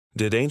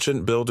Did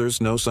ancient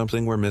builders know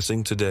something we're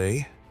missing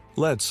today?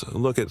 Let's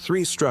look at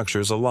three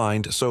structures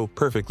aligned so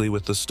perfectly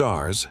with the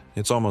stars,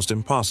 it's almost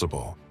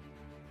impossible.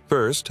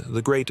 First,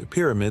 the Great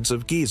Pyramids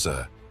of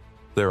Giza.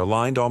 They're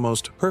aligned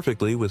almost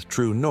perfectly with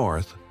true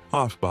north,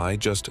 off by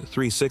just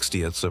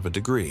 3/60ths of a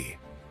degree.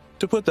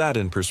 To put that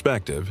in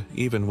perspective,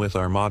 even with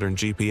our modern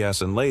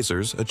GPS and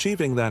lasers,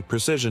 achieving that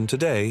precision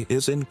today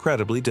is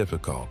incredibly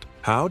difficult.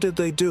 How did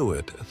they do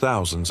it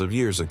thousands of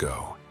years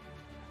ago?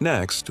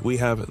 Next, we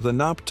have the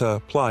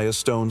Nabta Playa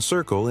stone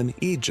circle in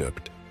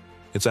Egypt.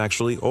 It's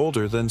actually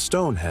older than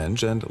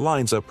Stonehenge and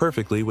lines up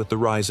perfectly with the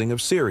rising of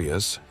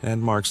Sirius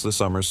and marks the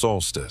summer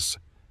solstice.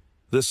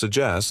 This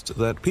suggests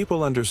that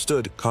people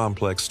understood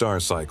complex star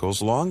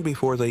cycles long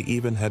before they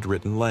even had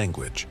written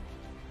language.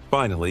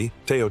 Finally,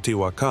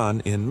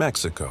 Teotihuacan in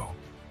Mexico.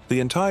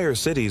 The entire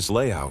city's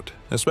layout,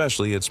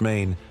 especially its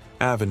main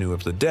Avenue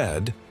of the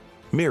Dead,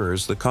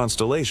 mirrors the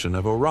constellation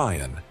of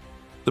Orion.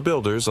 The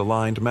builders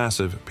aligned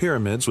massive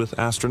pyramids with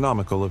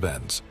astronomical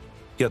events,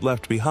 yet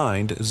left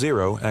behind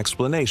zero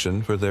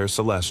explanation for their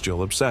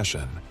celestial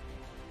obsession.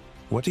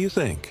 What do you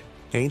think?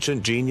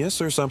 Ancient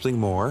genius or something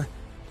more?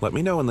 Let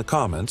me know in the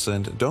comments,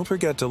 and don't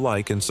forget to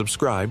like and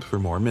subscribe for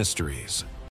more mysteries.